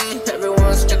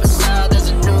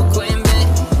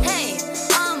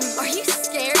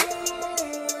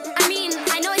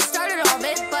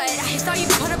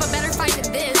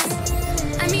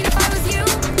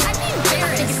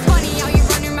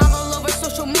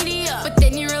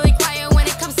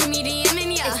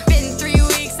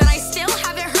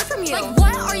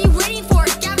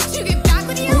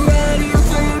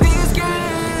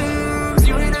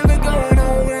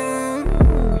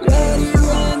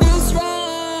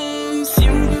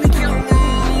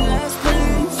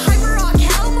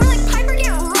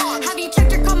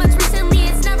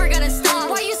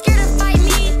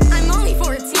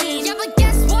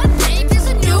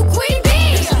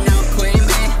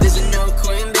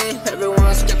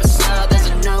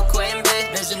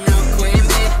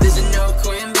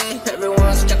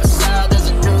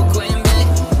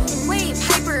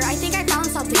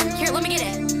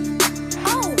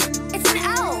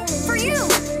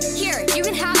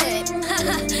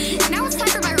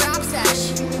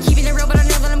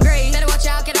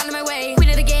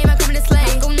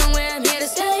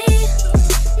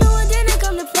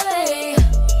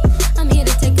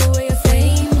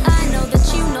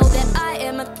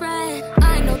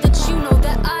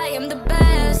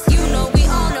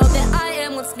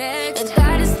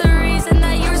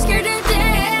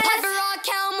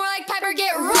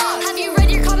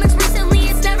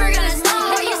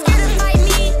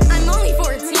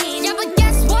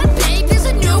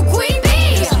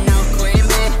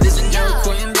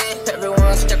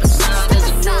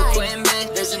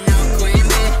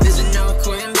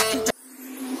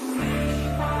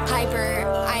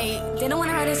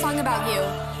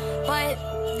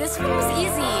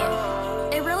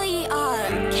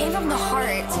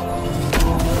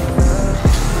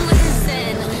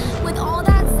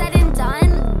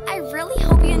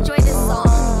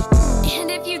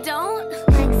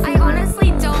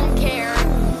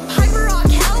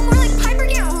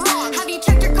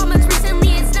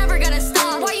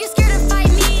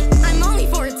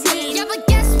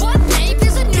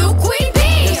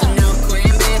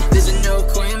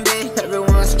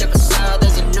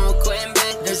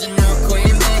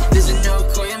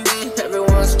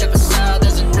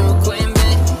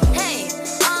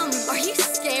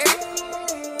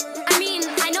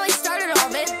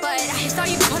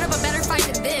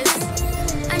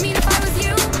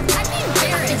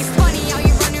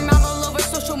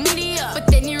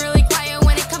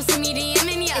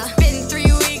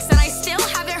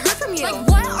you. Like,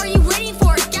 what are you waiting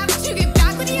for? Gavin to get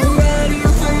back with you? Why do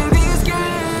you play these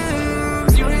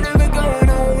games? You ain't never going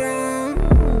around.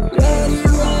 Why do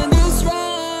you run this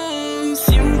race?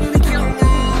 You really count me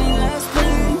last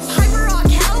place. Hyper rock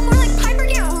hell, more like Piper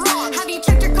get rocked. Have you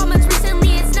checked your comments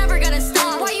recently? It's never gonna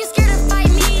stop. Why you scared to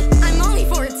fight me? I'm only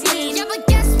 14. Yeah, but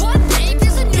guess what, babe?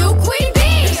 There's a new queen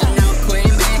bee. There's a new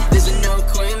queen bee. There's a new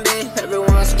queen bee.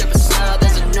 Everyone step aside.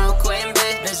 There's a new queen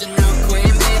bee. There's a new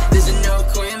queen bee. There's a new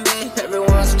queen bee.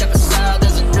 Everyone step aside.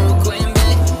 There's a new queen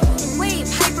bee. Wait,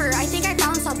 Piper, I think I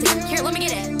found something. Here, let me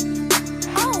get it.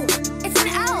 Oh, it's an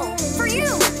L for you.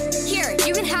 Here,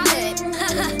 you can have it.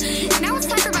 Now it's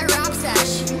time for my rap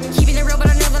sesh. Keeping it real, but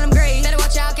I know that I'm great. Better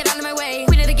watch out, get out of my way.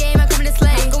 Queen of the game, I'm coming to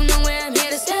slay. Go nowhere, I'm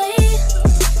here to stay.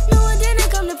 No, I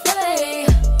didn't come to play.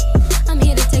 I'm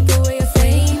here to take away your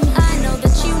fame. I know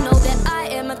that you know that I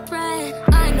am a threat.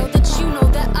 I know that you know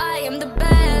that I am the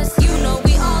best. You know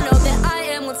we all know that I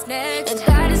am what's next. And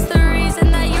that is the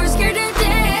reason that you're scared to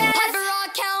death. Piper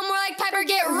rock hell, more like Piper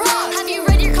get rocked. Have you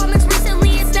read your comics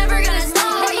recently? It's never gonna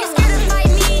stop. Are you scared to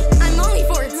fight me? I'm only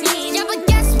 14. Yeah, but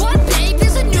guess what, babe?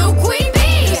 There's a new queen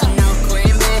bee. There's a new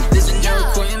queen bee. There's a new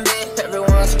queen bee.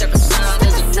 Everyone step aside.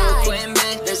 There's a new queen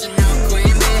bee. There's a new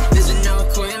queen bee. There's a new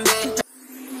queen bee.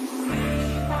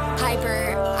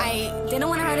 Hyper, I didn't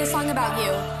want to write a song about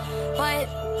you, but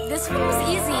this one was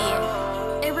easy.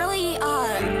 It really,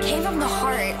 came from the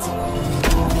heart.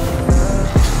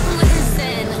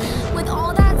 Listen, with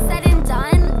all that said and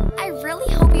done, I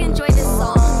really hope you enjoy this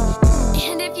song.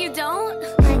 And if you don't,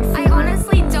 I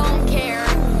honestly don't care.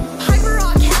 Hyper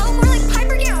rock hell, more like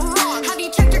Piper get rocked. Have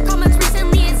you checked your comments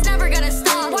recently? It's never gonna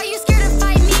stop. Why you scared to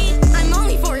fight me? I'm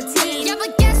only 14. Yeah,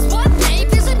 but guess what, babe?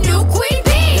 There's a new queen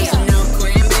bee. There's a new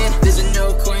queen bee. There's a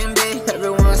new queen bee.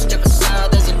 Everyone step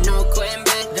aside. There's a new queen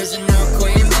bee. There's a new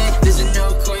queen bee. There's a new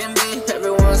queen bee.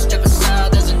 Everyone step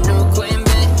aside. There's a new queen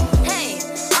bee. Hey,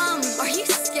 are you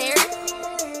scared?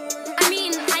 I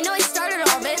mean, I know I started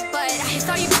all of it, but I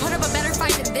thought you could put up a better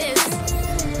fight than this.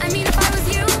 I mean, if I was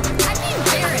you, I'd be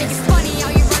embarrassed. I think it's funny how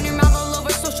you run your mouth all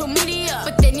over social media,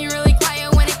 but then you're really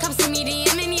quiet when it comes to me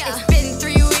DMing ya. It's been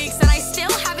 3 weeks and I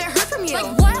still haven't heard from you.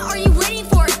 Like, what are you waiting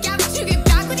for? Gavin to get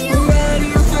back with you? Why do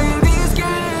you play these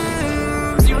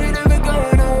games? You ain't never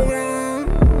going around.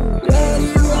 Why do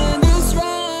you run this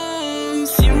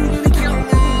race? You really count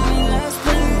me last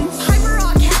place. Hyper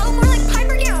rock hell, more like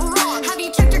Piper get rocked. Have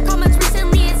you checked your comments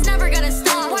recently? It's never gonna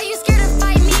stop. Why you scared to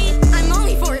fight me? I'm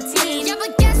only 14. Yeah,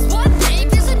 but guess what, babe?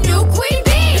 There's a new queen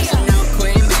bee. There's a new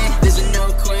queen bee. There's a new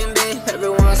queen bee.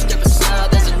 Everyone step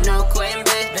aside. There's a new queen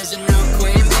bee. There's a new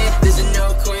queen bee. There's a new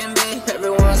queen bee.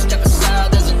 Everyone step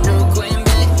aside. There's a new queen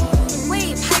bee.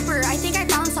 Wait, Piper, I think I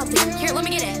found something. Here, let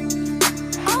me get it.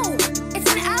 Oh, it's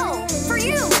an L for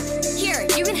you. Here,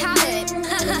 you can have it.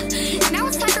 Now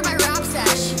it's time for my rap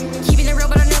sesh. Keeping it real,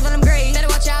 but I know that I'm great. Better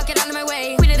watch out, get out of my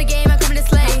way. Queen of the game, I'm coming to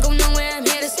slay. Go nowhere, I'm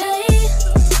here to stay.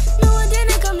 No, I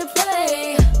didn't come to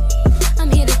play.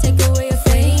 I'm here to take away your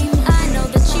fame. I know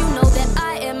that you know that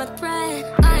I am a threat.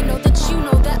 I know that you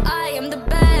know that I am the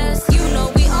best. You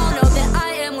know we all know that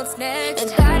I am what's next.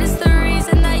 And that is the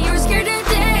reason that you're scared to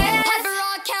death. Hyper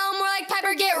rock hell, more like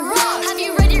Piper get rocked. Have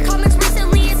you read your comics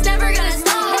recently? It's never gonna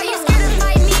stop. Are you scared to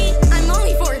fight me? I'm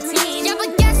only 14. Yeah,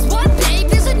 but guess what, babe?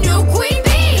 There's a new queen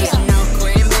bee. There's a new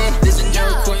queen bee. There's a new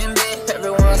queen bee.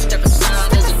 Everyone step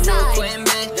aside. There's a new queen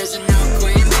bee. There's a new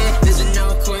queen bee. There's a new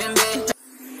queen bee.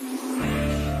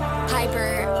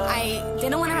 Hyper, I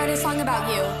didn't want to write a song about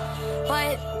you,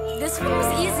 but this one was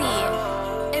easy.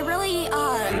 It really,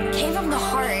 came from the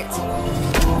heart.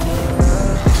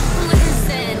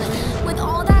 Listen, with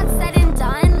all that said and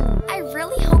done, I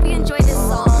really hope you enjoy this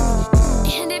song.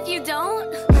 And if you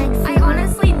don't, I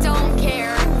honestly don't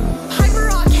care. Hyper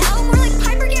rock hell, more like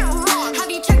Piper get rocked. Have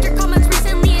you checked your comments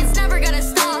recently? It's never gonna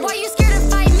stop. Why you scared to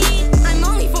fight me? I'm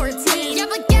only 14. Yeah,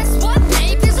 but guess what,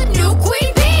 babe? There's a new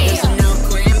queen bee. There's a new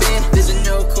queen bee. There's a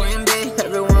new queen bee.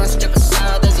 Everyone step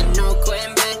aside. There's a new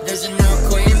queen bee. There's a new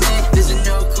queen bee.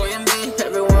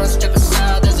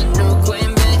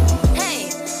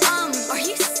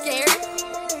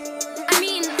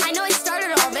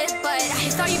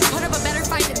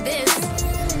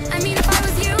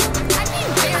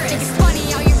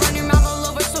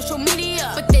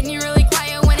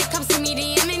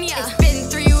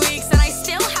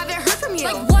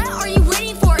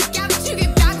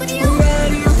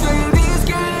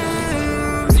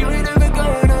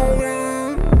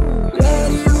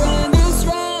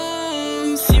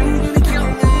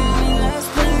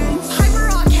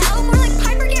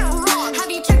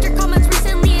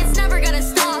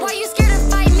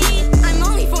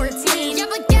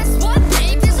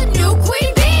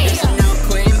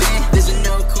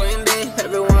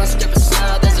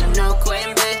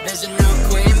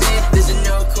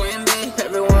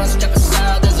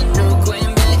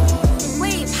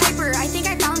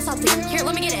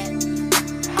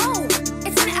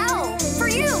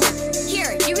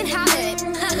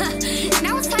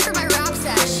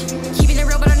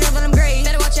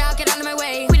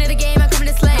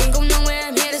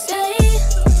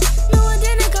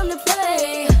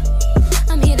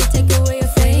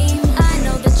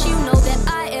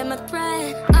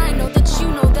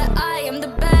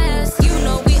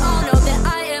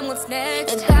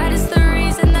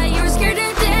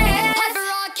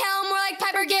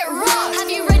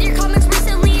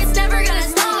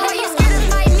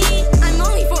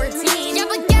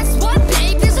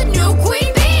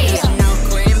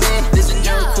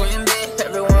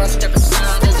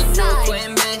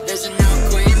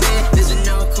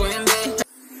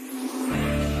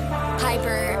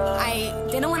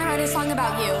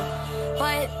 about you,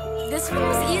 but this one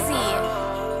was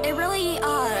easy. It really,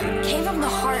 came from the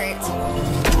heart.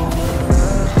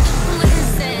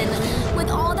 Listen,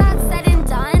 with all that said and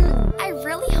done, I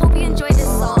really hope you enjoyed this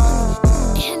song.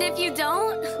 And if you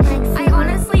don't, I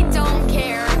honestly don't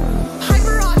care.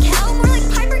 Piper rock hell, more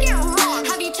like Piper get rocked.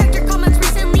 Have you checked your comments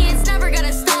recently? It's never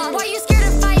gonna stop. Why you scared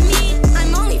to fight me?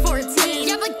 I'm only 14.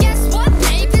 Yeah, but guess what,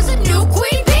 babe? There's a new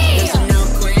queen bee. There's a new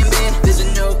queen bee. There's a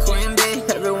new queen bee.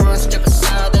 Everyone step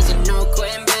aside. There's a new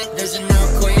queen bee. There's a new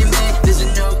queen bee. There's a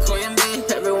new queen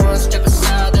bee. Everyone step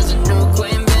aside. There's a new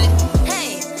queen bee.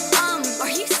 Hey, are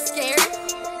you scared?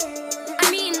 I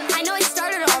mean, I know I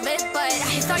started all of it, but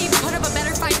I thought you'd put up a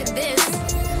better fight than this.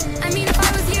 I mean, if I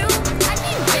was you, I'd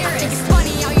be embarrassed. It's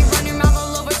funny how you run your mouth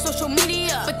all over social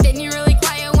media, but then you're really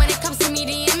quiet when it comes to me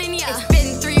DMing ya. It's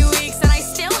been 3 weeks and I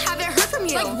still haven't heard from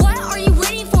you. Like, what are you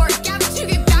waiting for? Gavin to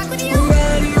get back with you?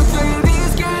 Ready to play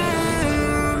these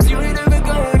games? You ain't never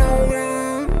going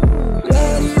nowhere.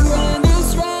 Ready to run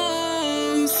this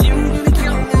race? You really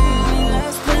count me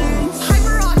last place.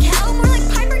 Piper rock hell, more like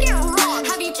Piper get rocked.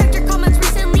 Have you checked your comments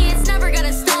recently? It's never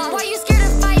gonna stop. Why you scared to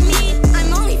fight me?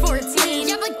 I'm only 14.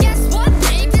 Yeah, but guess what,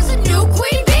 babe? There's a new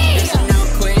queen bee. There's a new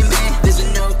queen bee. There's a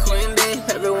new queen bee.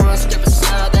 Everyone step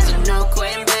aside. There's a new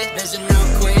queen bee. There's a new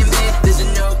queen bee. There's a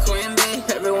new queen bee.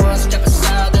 Everyone step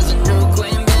aside. There's a new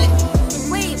queen bee.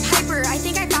 Wait, Piper, I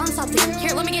think I found something.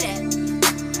 Here, let me get it.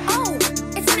 Oh,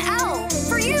 it's an L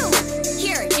for you.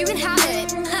 Here, you can have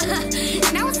it.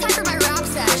 Now it's time for my rap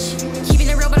sesh. Keeping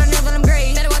it real, but I know that I'm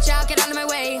great. Better watch out, get out of my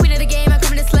way. Queen of the game, I'm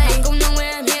coming to slay. Go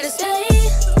nowhere, I'm here to stay.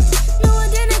 No, I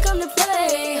didn't come to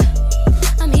play.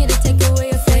 I'm here to take away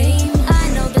your fame. I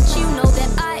know that you know that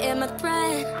I am a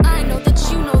threat. I know that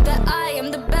you know that I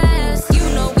am the best. You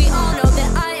know we all know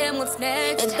that I am what's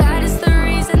next. And that is the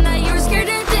reason that you're scared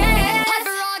to death.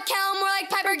 Piper rock hell, more like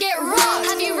Piper get rocked.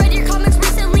 Have you read your comics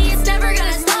recently? It's never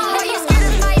gonna stop. Why you scared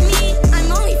to fight me?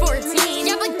 I'm only 14.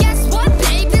 Yeah, but guess what,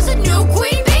 babe? There's a new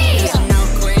queen bee. There's a new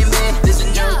queen bee. There's a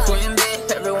new queen bee.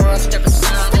 Everyone step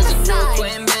aside. There's a new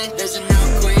queen bee. There's a new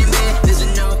queen bee. There's a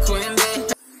new queen bee.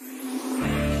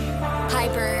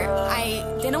 Piper, I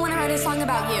didn't want to write a song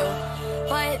about you,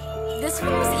 but this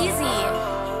one was easy.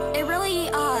 It really,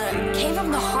 came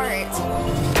from the heart.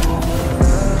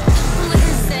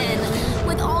 Listen,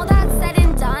 with all that said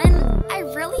and done, I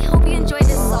really hope you enjoyed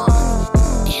this song.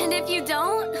 And if you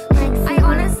don't, I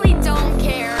honestly don't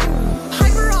care.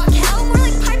 Piper rock hell, more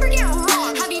like Piper get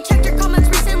rocked. Have you checked your comments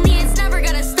recently? It's never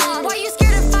gonna stop. Why you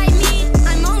scared to fight me?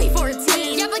 I'm only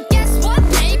 14. Yeah, but guess what,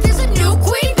 babe? There's a new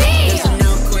queen bee. There's a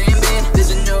new queen bee.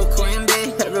 There's a new queen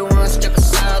bee. Everyone step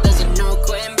aside. There's a new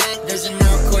queen bee. There's a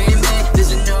new queen bee.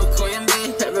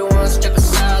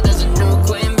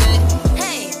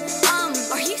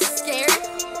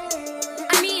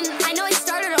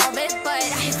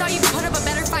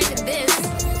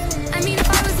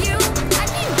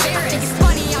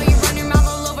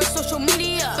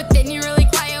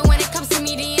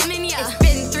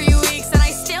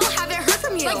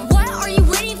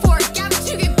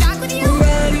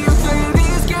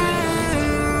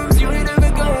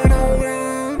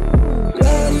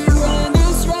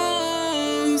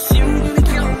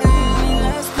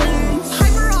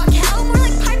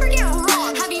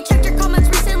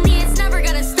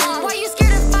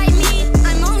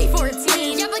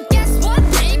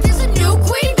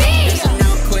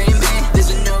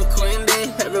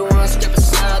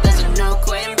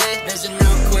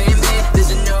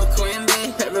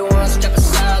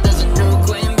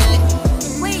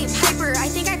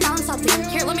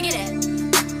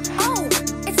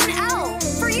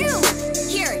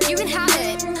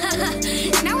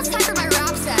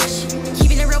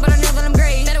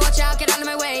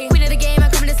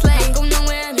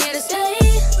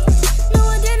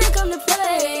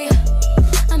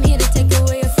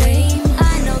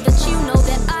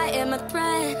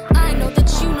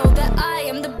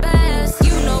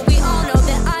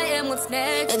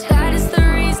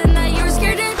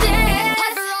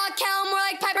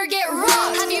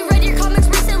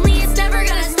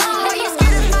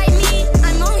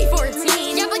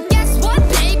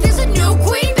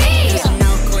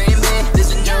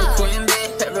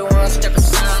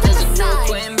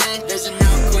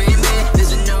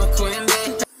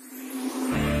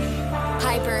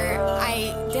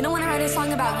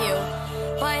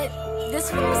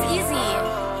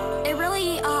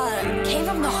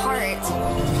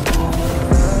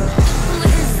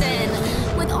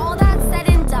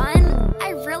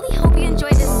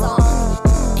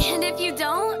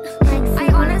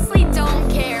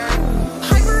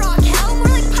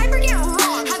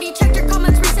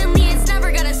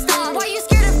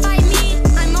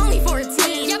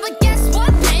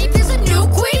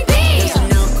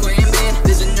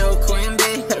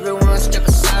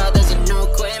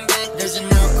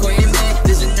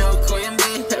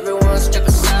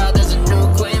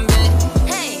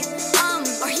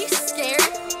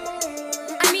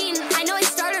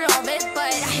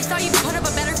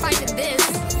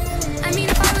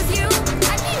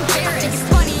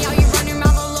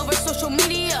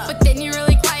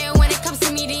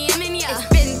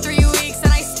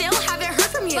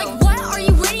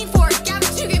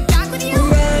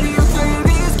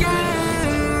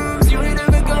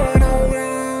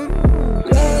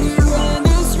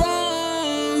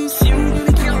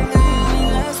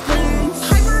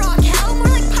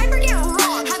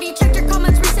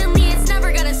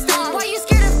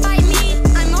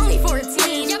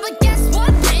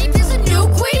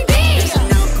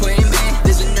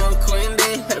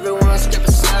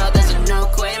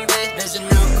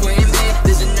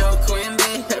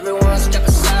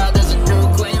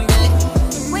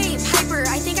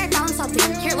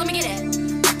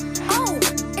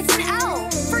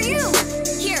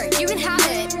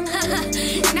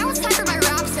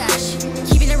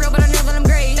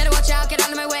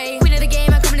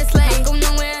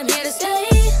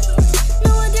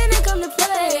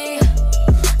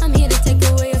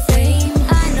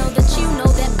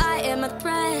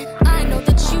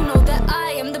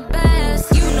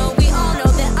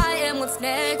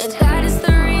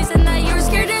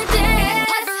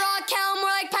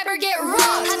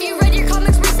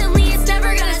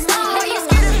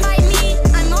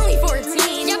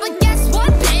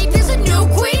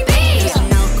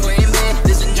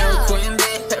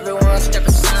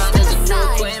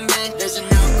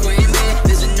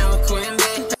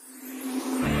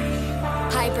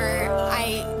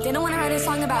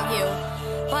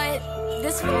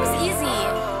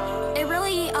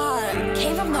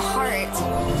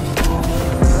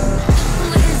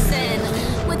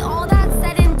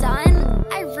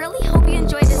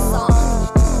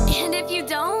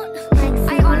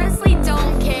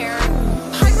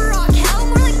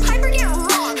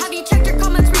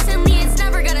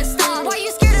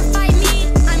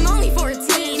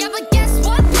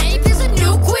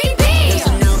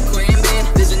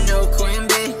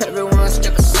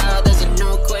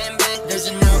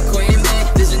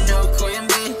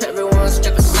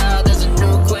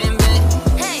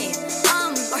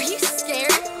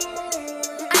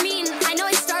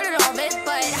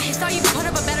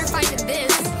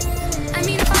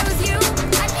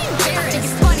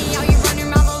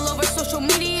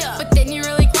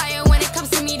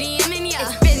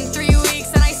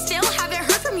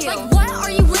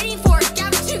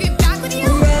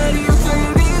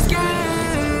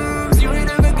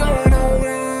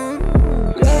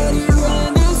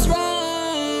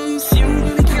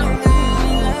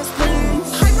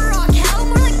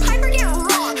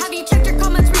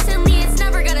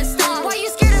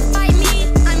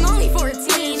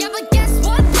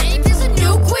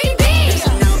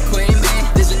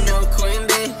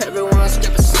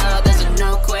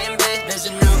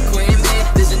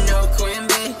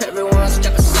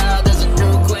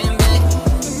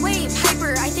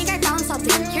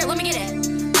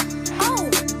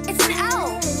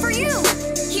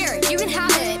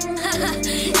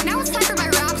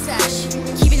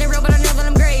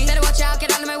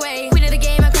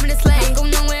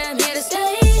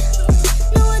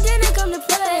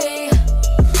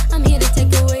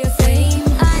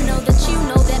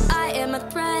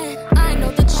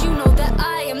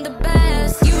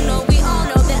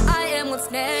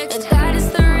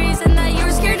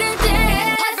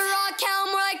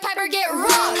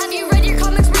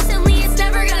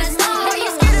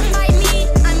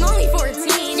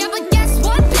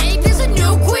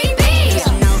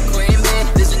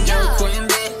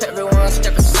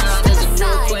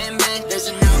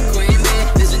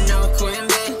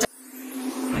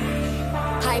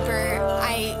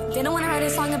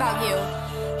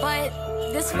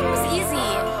 one was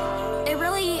easy.